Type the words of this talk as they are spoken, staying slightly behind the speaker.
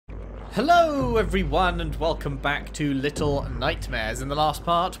Hello everyone and welcome back to Little Nightmares. In the last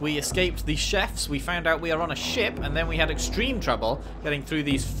part we escaped the chefs, we found out we are on a ship, and then we had extreme trouble getting through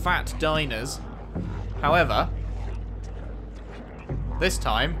these fat diners. However, this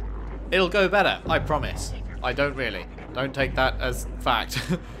time it'll go better, I promise. I don't really. Don't take that as fact.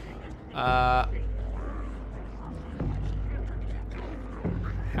 How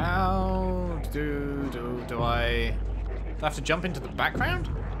do I have to jump into the background?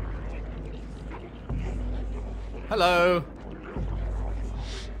 Hello.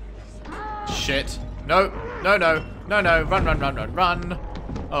 Shit. No. No, no. No, no. Run, run, run, run, run.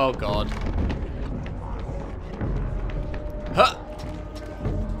 Oh, God. Huh.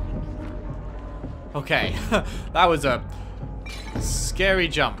 Okay. That was a scary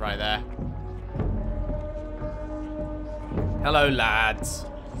jump right there. Hello, lads.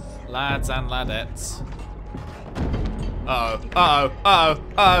 Lads and ladettes. Uh-oh. Uh-oh. Uh-oh.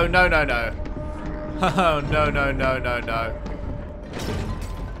 Uh-oh. No, no, no. Oh, no, no, no, no, no.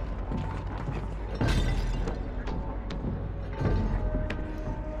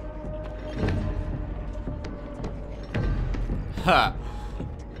 Ha.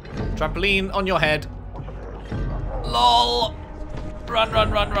 Trampoline on your head. LOL. Run, run,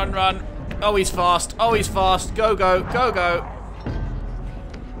 run, run, run. Oh, he's fast. Oh, he's fast. Go, go, go, go.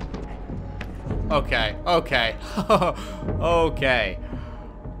 Okay, okay. Okay.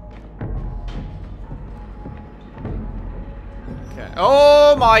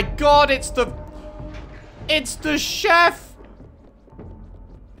 Oh my God, it's the chef.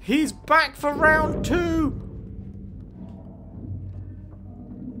 He's back for round 2.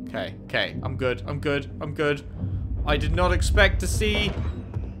 Okay, okay, I'm good, I'm good, I'm good. I did not expect to see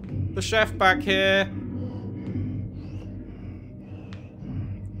the chef back here.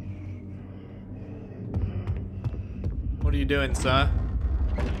 What are you doing, sir?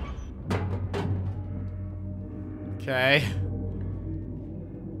 Okay.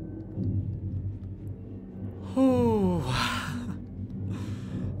 Ooh.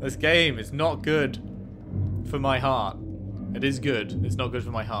 This game is not good for my heart. It is good. It's not good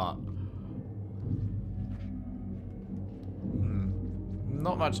for my heart.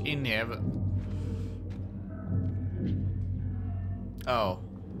 Not much in here, but... Oh.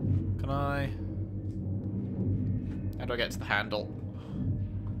 Can I... How do I get to the handle?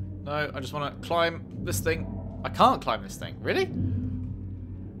 No, I just want to climb this thing. I can't climb this thing. Really?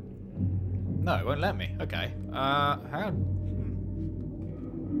 No, it won't let me. Okay. How?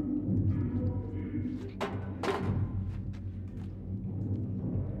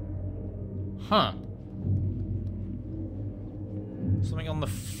 Huh. Something on the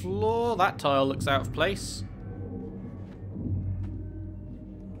floor. That tile looks out of place.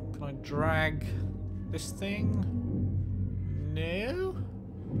 Can I drag this thing? No.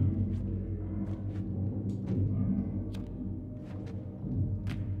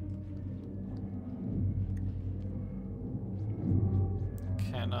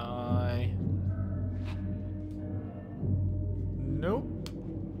 Can I? Nope.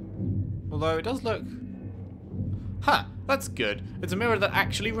 Although it does look... Huh, that's good. It's a mirror that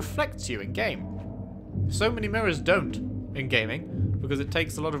actually reflects you in game. So many mirrors don't in gaming because it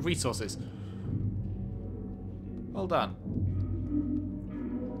takes a lot of resources. Well done.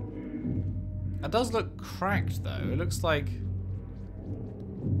 It does look cracked though. It looks like...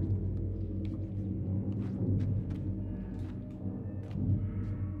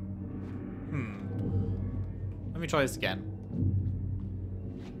 Let me try this again.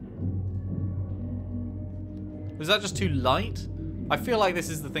 Is that just too light? I feel like this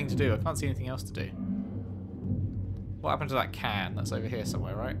is the thing to do. I can't see anything else to do. What happened to that can? That's over here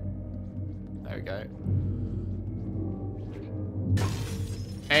somewhere, right? There we go.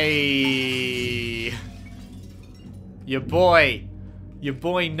 Hey! Your boy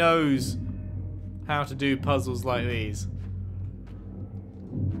knows how to do puzzles like these.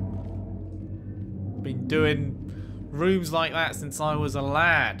 Been doing rooms like that since I was a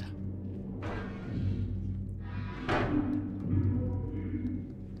lad.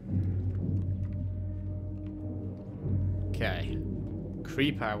 Okay.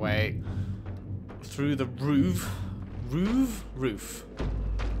 Creep our way through the roof. Roof.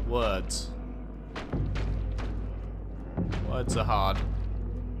 Words. Words are hard.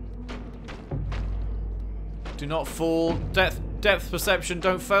 Do not fall. Depth perception,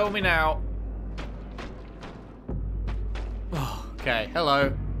 don't fail me now. Oh, okay,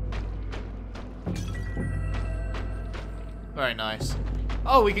 hello. Very nice.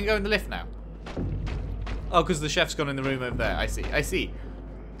 Oh, we can go in the lift now. Oh, because the chef's gone in the room over there. I see, I see.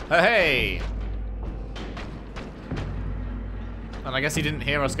 Hey! And I guess he didn't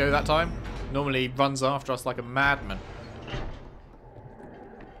hear us go that time. Normally he runs after us like a madman.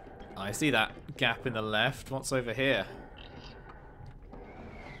 I see that gap in the left. What's over here?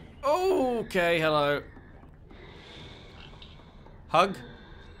 Okay, hello. Hug?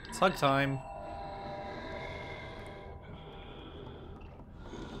 It's hug time.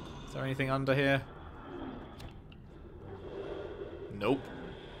 Is there anything under here? Nope.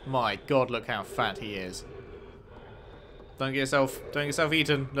 My god, look how fat he is. Don't get yourself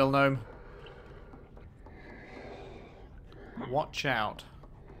eaten, little gnome. Watch out.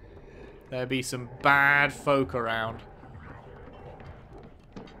 There be some bad folk around.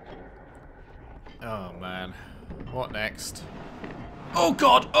 Oh man. What next? Oh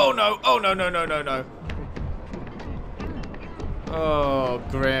god! Oh no! Oh no no no no no! Oh,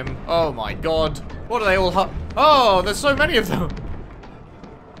 grim. Oh my god. What are they all Oh, there's so many of them!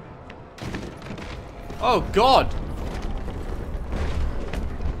 Oh god!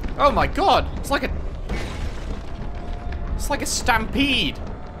 Oh my god! It's like a stampede!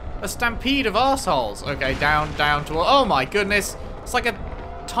 A stampede of arseholes. Okay, down, down to... Oh my goodness! It's like a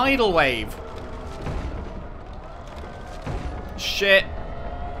tidal wave. Shit.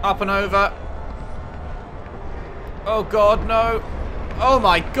 Up and over. Oh god, no. Oh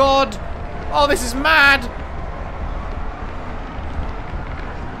my god. Oh, this is mad.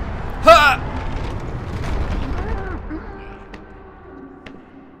 Ha!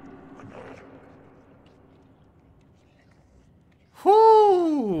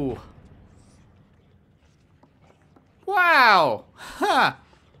 Whoo! Wow! Ha!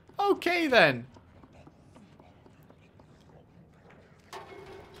 Okay then.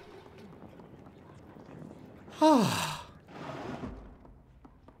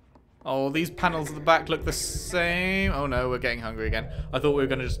 Oh, these panels at the back look the same. Oh no, we're getting hungry again. I thought we were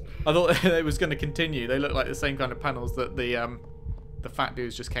gonna I thought it was gonna continue. They look like the same kind of panels that the fat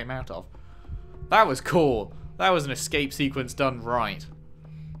dudes just came out of. That was cool. That was an escape sequence done right.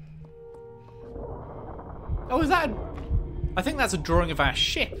 Oh, is that I think that's a drawing of our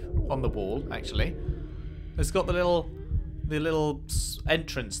ship on the wall, actually. It's got the little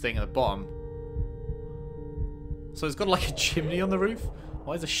entrance thing at the bottom. So it's got like a chimney on the roof.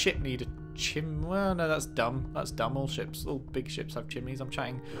 Why does a ship need a chimney? Well, no, that's dumb. That's dumb. All big ships have chimneys. I'm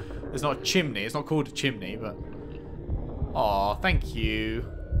chatting. It's not a chimney. It's not called a chimney, but... Aw, thank you.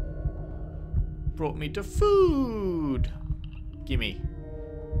 Brought me to food. Gimme.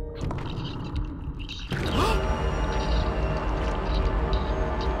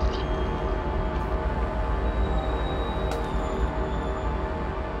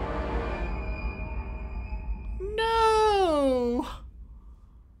 No!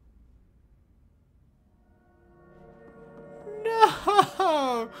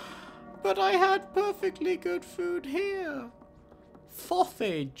 No! But I had perfectly good food here.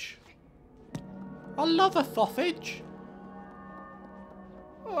 Sausage. I love a sausage.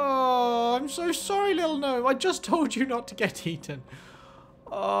 Oh, I'm so sorry, little gnome. I just told you not to get eaten.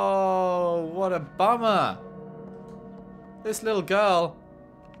 Oh, what a bummer. This little girl.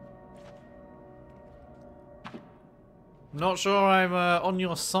 Not sure I'm on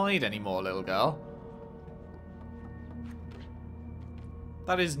your side anymore, little girl.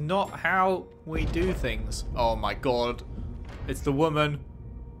 That is not how we do things. Oh my god. It's the woman.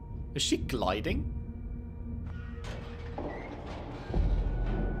 Is she gliding?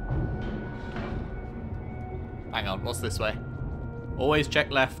 Hang on, what's this way? Always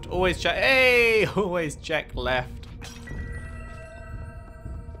check left. Always check. Hey! Always check left.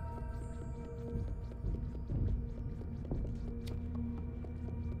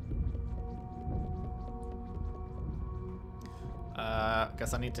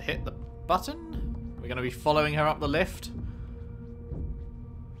 Guess I need to hit the button. We're going to be following her up the lift.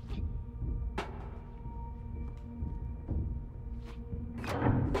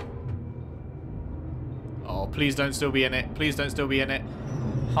 Oh, please don't still be in it. Please don't still be in it.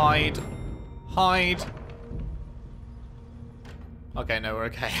 Hide. Hide. Okay, no, we're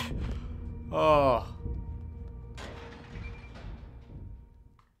okay. Oh.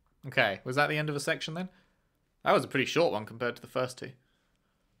 Okay, was that the end of a section then? That was a pretty short one compared to the first two.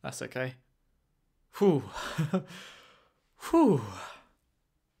 That's okay. Whew. Whew.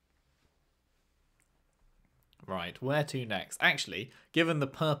 Right, where to next? Actually, given the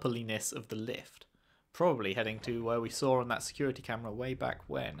purpliness of the lift, probably heading to where we saw on that security camera way back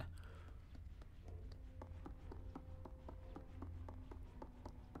when.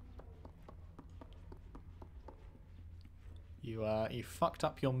 You fucked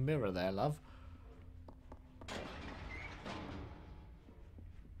up your mirror there, love.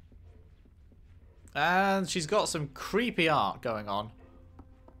 And she's got some creepy art going on.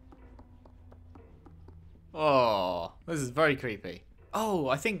 Oh, this is very creepy. Oh,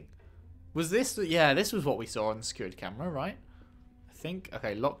 I think... Was this... Yeah, this was what we saw on the security camera, right? I think...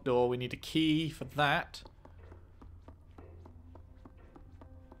 Okay, locked door. We need a key for that.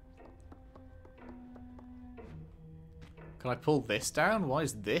 Can I pull this down? Why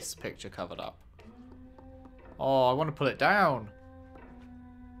is this picture covered up? Oh, I want to pull it down.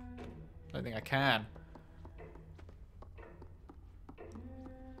 I don't think I can.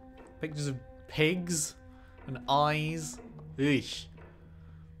 Pictures of pigs and eyes. Eesh.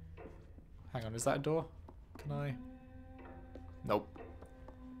 Hang on, is that a door? Can I? Nope.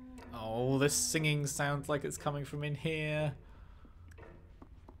 Oh, this singing sounds like it's coming from in here.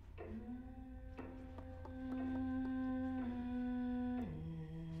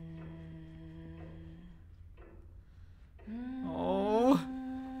 Oh,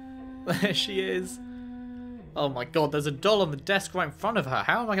 there she is. Oh my god, there's a doll on the desk right in front of her.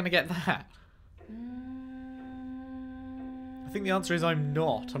 How am I going to get that? I think the answer is I'm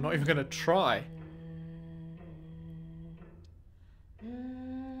not. I'm not even going to try.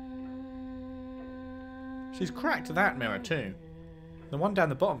 She's cracked that mirror too. The one down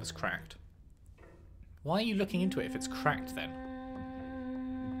the bottom is cracked. Why are you looking into it if it's cracked then?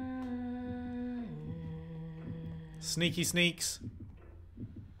 Sneaky sneaks.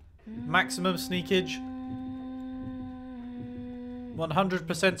 Maximum sneakage. 100%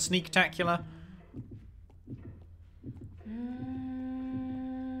 sneaktacular.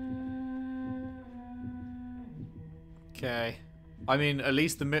 Okay. I mean, at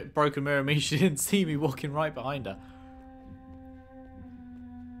least the broken mirror means she didn't see me walking right behind her.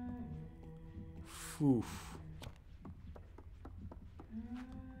 Oof.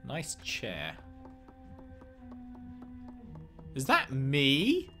 Nice chair. Is that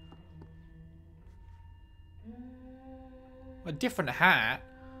me? A different hat,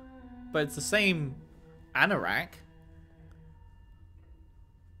 but it's the same anorak.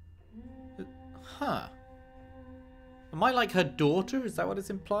 Huh. Am I like her daughter? Is that what it's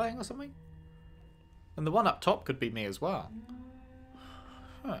implying or something? And the one up top could be me as well.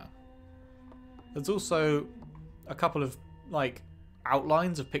 Huh. There's also a couple of, like,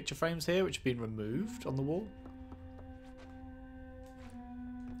 outlines of picture frames here which have been removed on the wall.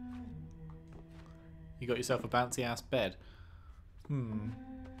 You got yourself a bouncy ass bed.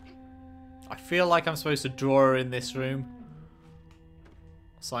 I feel like I'm supposed to draw her in this room.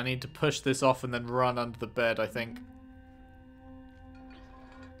 So I need to push this off and then run under the bed, I think.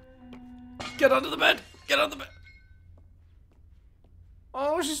 Get under the bed! Get under the bed!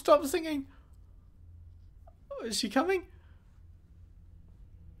 Oh, she stopped singing. Is she coming?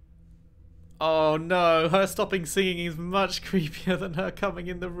 Oh no, her stopping singing is much creepier than her coming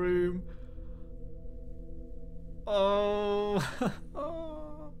in the room. Oh.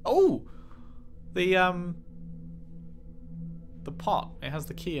 Oh! The pot. It has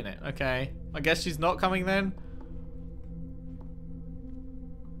the key in it. Okay. I guess she's not coming then.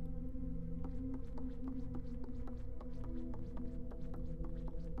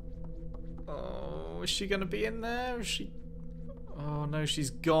 Oh, is she gonna be in there? Is she... Oh no, she's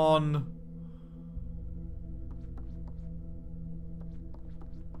gone.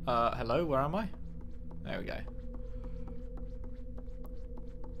 Hello, where am I? There we go.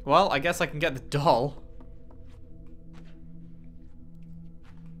 Well, I guess I can get the doll.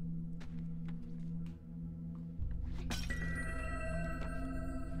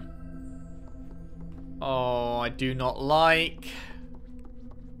 Oh, I do not like.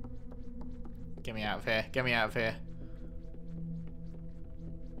 Get me out of here. Get me out of here.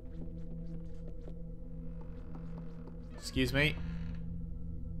 Excuse me.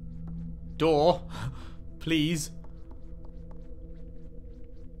 Door. Please.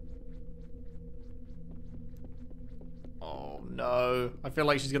 Oh no. I feel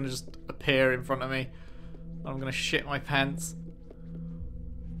like she's gonna just appear in front of me. I'm gonna shit my pants.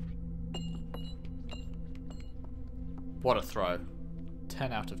 What a throw.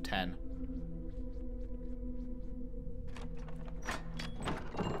 10 out of 10.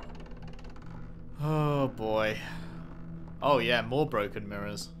 Oh boy. Oh yeah, more broken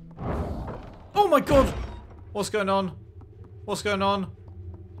mirrors. Oh my god! What's going on? What's going on?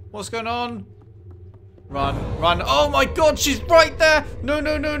 What's going on? Run, run. Oh my god, she's right there! No,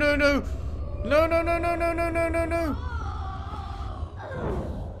 no, no, no, no! No, no, no, no, no, no, no, no, no!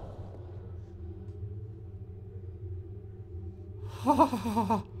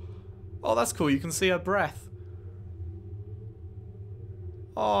 Oh, that's cool. You can see her breath.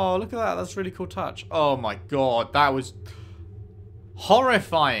 Oh, look at that. That's a really cool touch. Oh my god, that was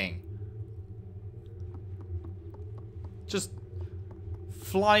horrifying. just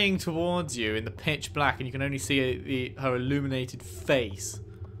flying towards you in the pitch black, and you can only see her illuminated face.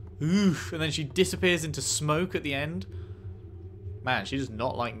 Oof, and then she disappears into smoke at the end. Man, she does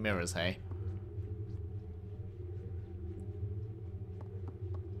not like mirrors, hey?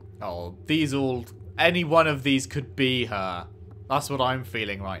 Oh, these all... Any one of these could be her. That's what I'm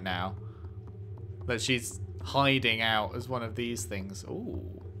feeling right now. That she's hiding out as one of these things.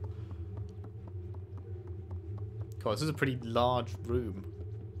 Ooh. God, this is a pretty large room.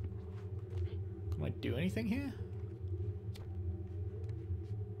 Can I do anything here?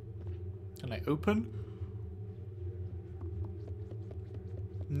 Can I open?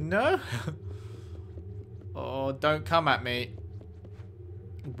 No? Oh, don't come at me.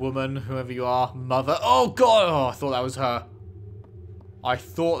 Woman, whoever you are. Mother. Oh, God! Oh, I thought that was her. I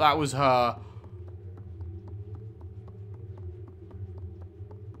thought that was her.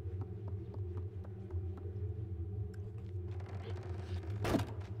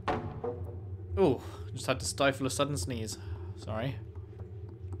 Oh, just had to stifle a sudden sneeze. Sorry.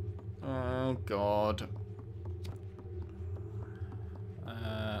 Oh, God.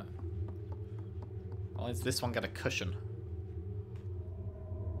 Why does this one get a cushion?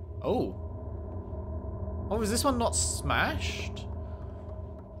 Oh. Oh, is this one not smashed?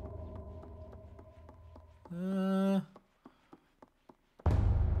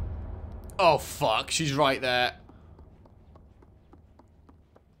 Oh, fuck. She's right there.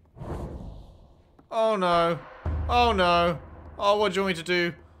 Oh, no. Oh, no. Oh, what do you want me to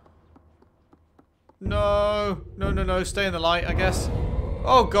do? No. No, no, no. Stay in the light, I guess.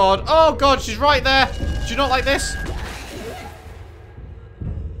 Oh, God. Oh, God. She's right there. Do you not like this?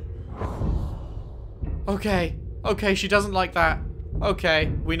 Okay. Okay, she doesn't like that.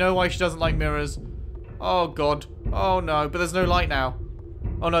 Okay. We know why she doesn't like mirrors. Oh, God. Oh, no. But there's no light now.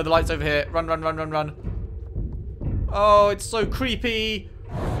 Oh, no. The light's over here. Run, run, run, run, run. Oh, it's so creepy.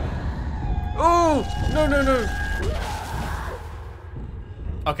 Oh! No, no, no.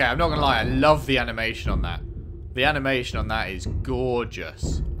 Okay, I'm not gonna lie. I love the animation on that. The animation on that is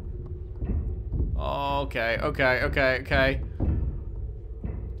gorgeous. Okay, okay, okay, okay.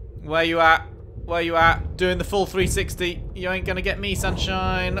 Where you at? Where you at? Doing the full 360. You ain't gonna get me,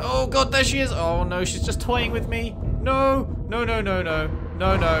 sunshine. Oh, God, there she is. Oh, no, she's just toying with me. No, no, no, no, no.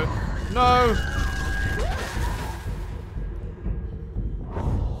 No, no. No.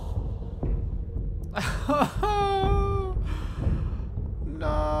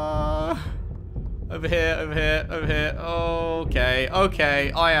 No. Over here, over here, over here. Okay,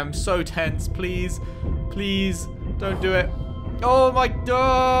 okay. I am so tense. Please, please, don't do it. Oh my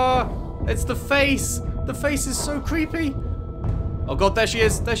god! It's the face. The face is so creepy. Oh god, there she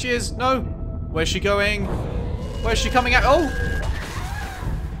is. There she is. No. Where's she going? Where's she coming at? Oh!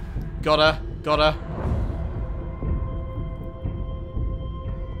 Got her. Got her.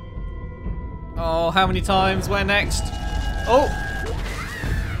 Oh, how many times? Where next? Oh!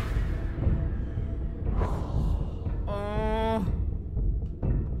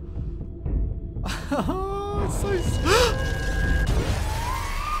 Oh, it's so...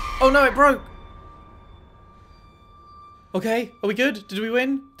 Oh no, it broke! Okay, are we good? Did we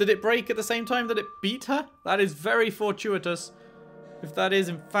win? Did it break at the same time that it beat her? That is very fortuitous. If that is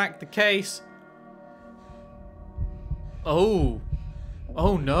in fact the case. Oh.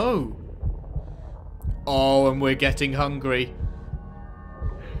 Oh no. Oh, and we're getting hungry.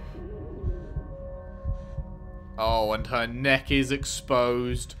 Oh, and her neck is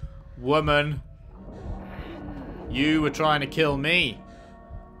exposed. Woman. You were trying to kill me.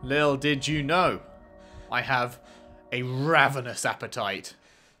 Little did you know. I have a ravenous appetite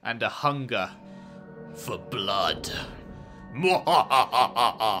and a hunger for blood.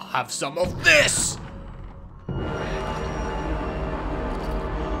 Have some of this!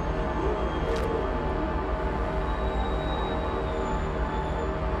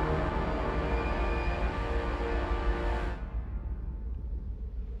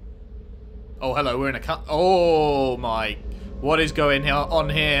 Oh, hello, we're in a cut. Oh, my. What is going on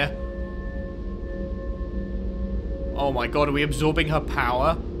here? Oh, my God. Are we absorbing her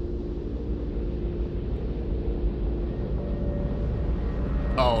power?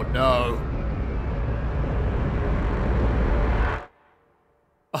 Oh, no.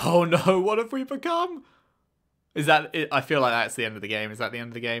 Oh, no. What have we become? Is that it? I feel like that's the end of the game. Is that the end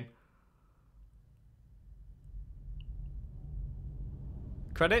of the game?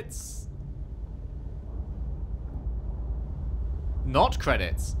 Credits? Not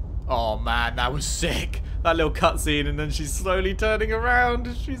credits. Oh man, that was sick. That little cutscene, and then she's slowly turning around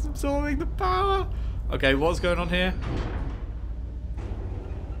and she's absorbing the power. Okay, what's going on here?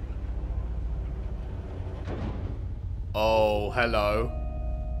 Oh, hello.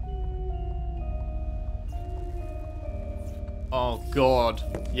 Oh,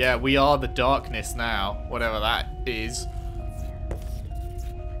 God. Yeah, we are the darkness now. Whatever that is.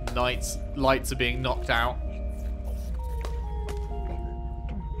 Lights are being knocked out.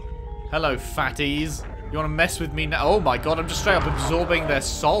 Hello, fatties. You want to mess with me now? Oh, my God. I'm just straight up absorbing their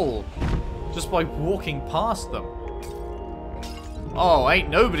soul. Just by walking past them. Oh, ain't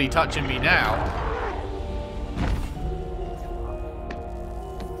nobody touching me now.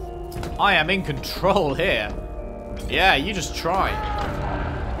 I am in control here. Yeah, you just try.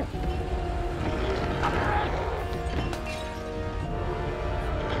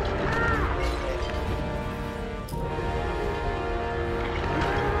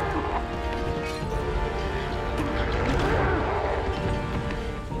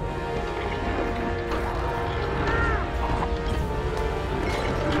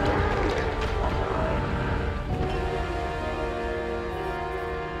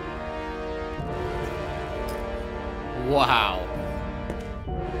 Wow.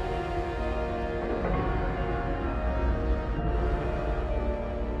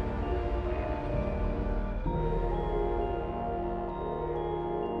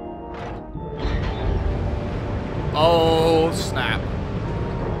 Oh, snap.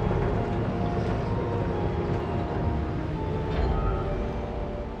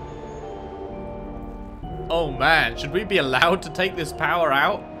 Oh, man. Should we be allowed to take this power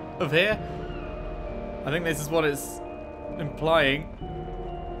out of here? I think this is what it's implying.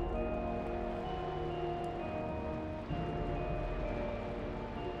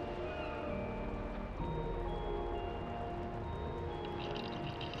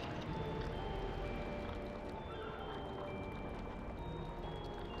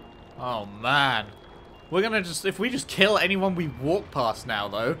 Oh man. We're gonna just, if we just kill anyone we walk past now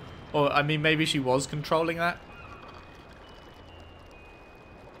though, or I mean maybe she was controlling that.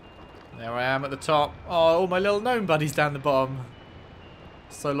 There I am at the top. Oh, all my little gnome buddies down the bottom.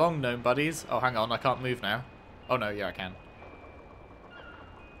 So long, gnome buddies. Oh, hang on, I can't move now. Oh no, yeah I can.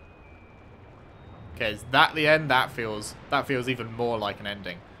 Okay, is that the end? That feels even more like an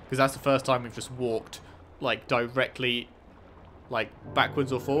ending. Because that's the first time we've just walked, like, directly, like,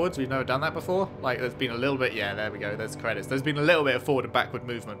 backwards or forwards. We've never done that before. Like, there's been a little bit, yeah, there we go, there's credits. There's been a little bit of forward and backward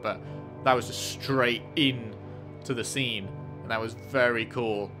movement, but that was just straight in to the scene. And that was very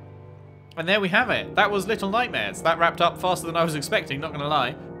cool. And there we have it. That was Little Nightmares. That wrapped up faster than I was expecting, not gonna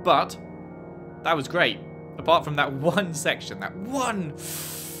lie. But that was great. Apart from that one section. That one...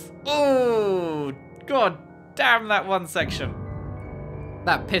 Oh, god damn that one section.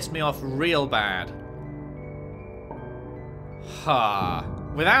 That pissed me off real bad. Ha.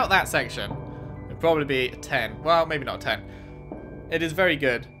 Like, that section, it'd probably be a 10. Well, maybe not a 10. It is very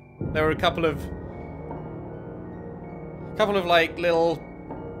good. There were a couple of like little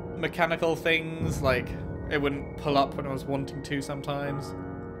mechanical things, like it wouldn't pull up when I was wanting to sometimes.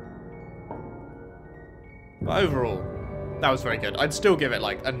 But overall, that was very good. I'd still give it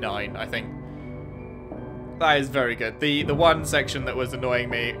like a 9, I think. That is very good. The one section that was annoying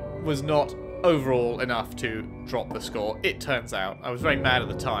me was not overall enough to drop the score, it turns out. I was very mad at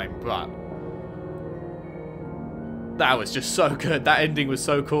the time, but that was just so good. That ending was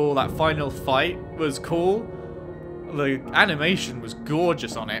so cool. That final fight was cool. The animation was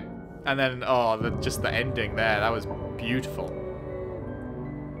gorgeous on it. And then, oh, just the ending there, that was beautiful.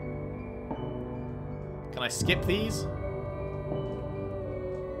 Can I skip these?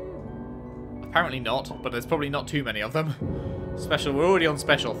 Apparently not, but there's probably not too many of them. Special, we're already on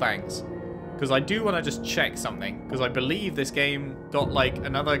special, thanks. Because I do want to just check something, because I believe this game got, like,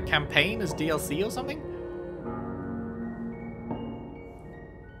 another campaign as DLC or something?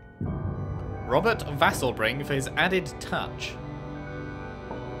 Robert Vasselbring for his added touch.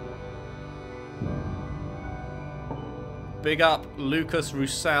 Big up Lucas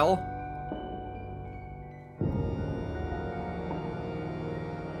Roussel.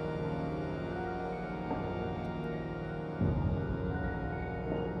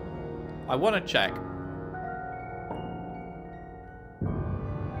 I want to check.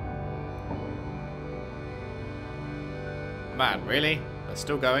 Man, really? They're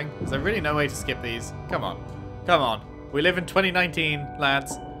still going? Is there really no way to skip these? Come on. Come on. We live in 2019,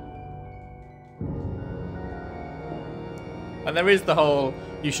 lads. And there is the whole,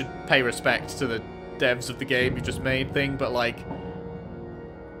 you should pay respect to the devs of the game you just made thing, but like,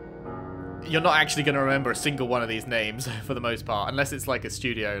 you're not actually going to remember a single one of these names for the most part, unless it's like a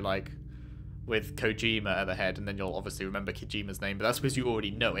studio like with Kojima at the head, and then you'll obviously remember Kojima's name, but that's because you already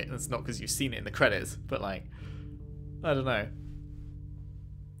know it, and it's not because you've seen it in the credits, but like, I don't know.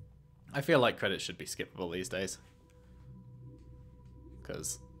 I feel like credits should be skippable these days.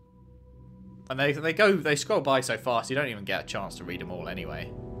 Because... And they scroll by so fast, you don't even get a chance to read them all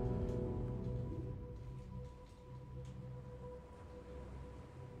anyway.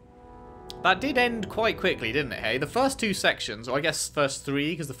 That did end quite quickly, didn't it, hey? The first 2 sections, or I guess first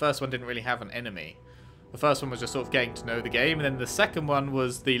 3, because the first one didn't really have an enemy. The first one was just sort of getting to know the game, and then the second one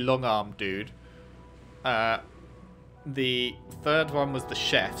was the long-armed dude. The third one was the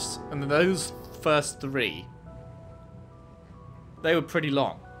chefs, and those first 3, they were pretty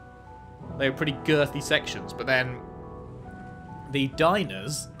long. They were pretty girthy sections, but then the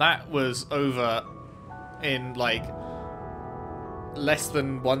diners, that was over in like less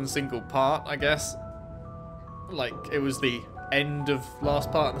than 1 single part, I guess. Like, it was the end of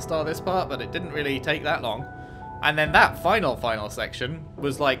last part and the start of this part, but it didn't really take that long. And then that final section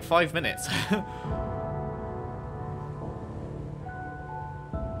was like 5 minutes.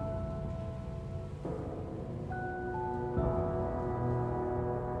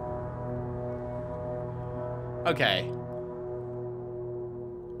 Okay.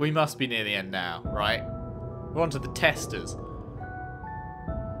 We must be near the end now, right? We're on to the testers.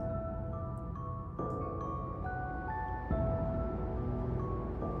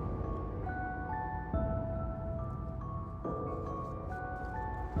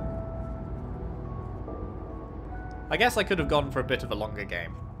 I guess I could have gone for a bit of a longer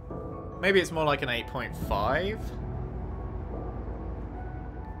game. Maybe it's more like an 8.5.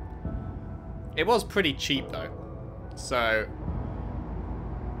 It was pretty cheap though, so...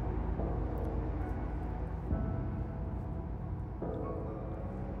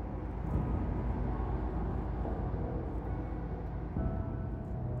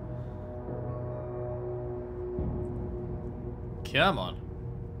 Come on.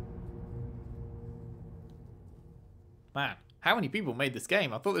 Man, how many people made this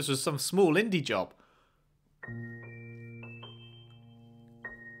game? I thought this was some small indie job.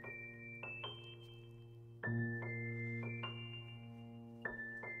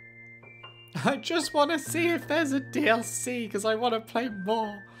 I just want to see if there's a DLC, because I want to play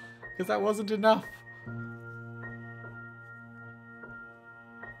more, because that wasn't enough.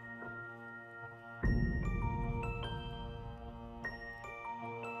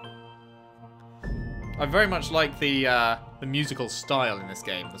 I very much like the musical style in this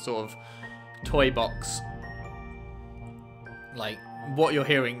game, the sort of toy box, like what you're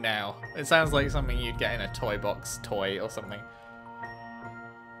hearing now. It sounds like something you'd get in a toy box toy or something.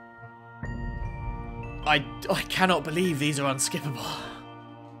 I cannot believe these are unskippable.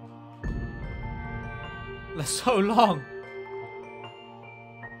 They're so long.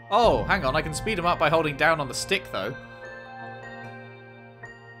 Oh, hang on, I can speed them up by holding down on the stick though.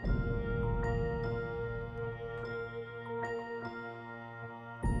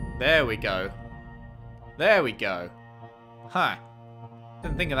 There we go. There we go. Huh.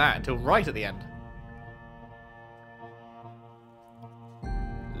 Didn't think of that until right at the end.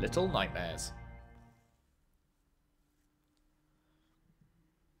 Little Nightmares.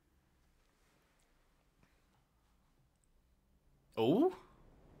 Oh?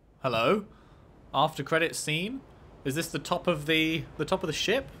 Hello? After credits scene? Is this the top of the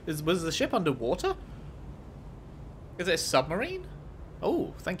ship? Was the ship underwater? Is it a submarine?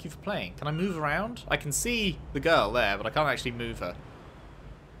 Oh, thank you for playing. Can I move around? I can see the girl there, but I can't actually move her.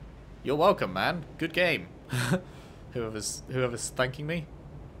 You're welcome, man. Good game. Whoever's thanking me.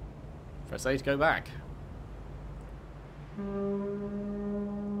 Press A to go back.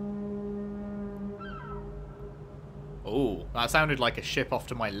 Oh, that sounded like a ship off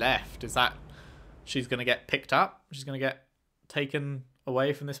to my left. Is that... She's going to get picked up? She's going to get taken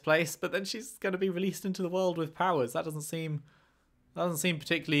away from this place? But then she's going to be released into the world with powers. That doesn't seem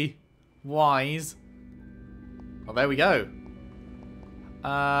particularly wise. Oh, there we go.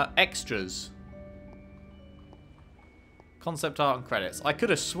 Extras. Concept art and credits. I could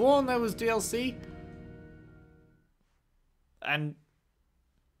have sworn there was DLC. And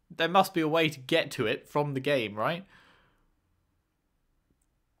there must be a way to get to it from the game, right?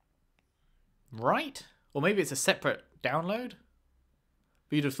 Right? Or maybe it's a separate download?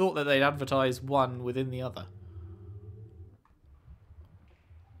 But you'd have thought that they'd advertise one within the other.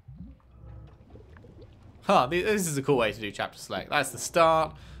 Huh, this is a cool way to do chapter select. That's the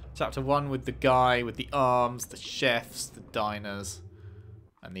start. Chapter 1 with the guy, with the arms, the chefs, the diners,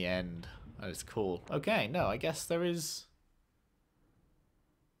 and the end. That is cool. Okay, no, I guess there is...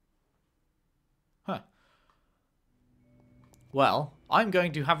 Huh. Well, I'm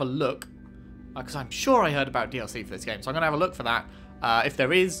going to have a look, because I'm sure I heard about DLC for this game, so I'm going to have a look for that. If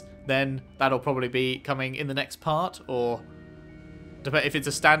there is, then that'll probably be coming in the next part, or If it's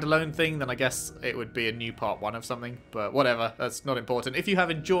a standalone thing, then I guess it would be a new part 1 of something. But whatever, that's not important. If you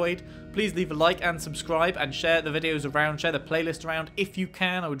have enjoyed, please leave a like and subscribe and share the videos around, share the playlist around if you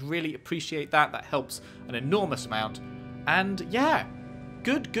can. I would really appreciate that. That helps an enormous amount. And yeah,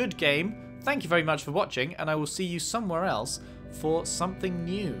 good game. Thank you very much for watching, and I will see you somewhere else for something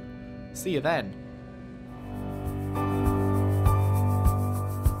new. See you then.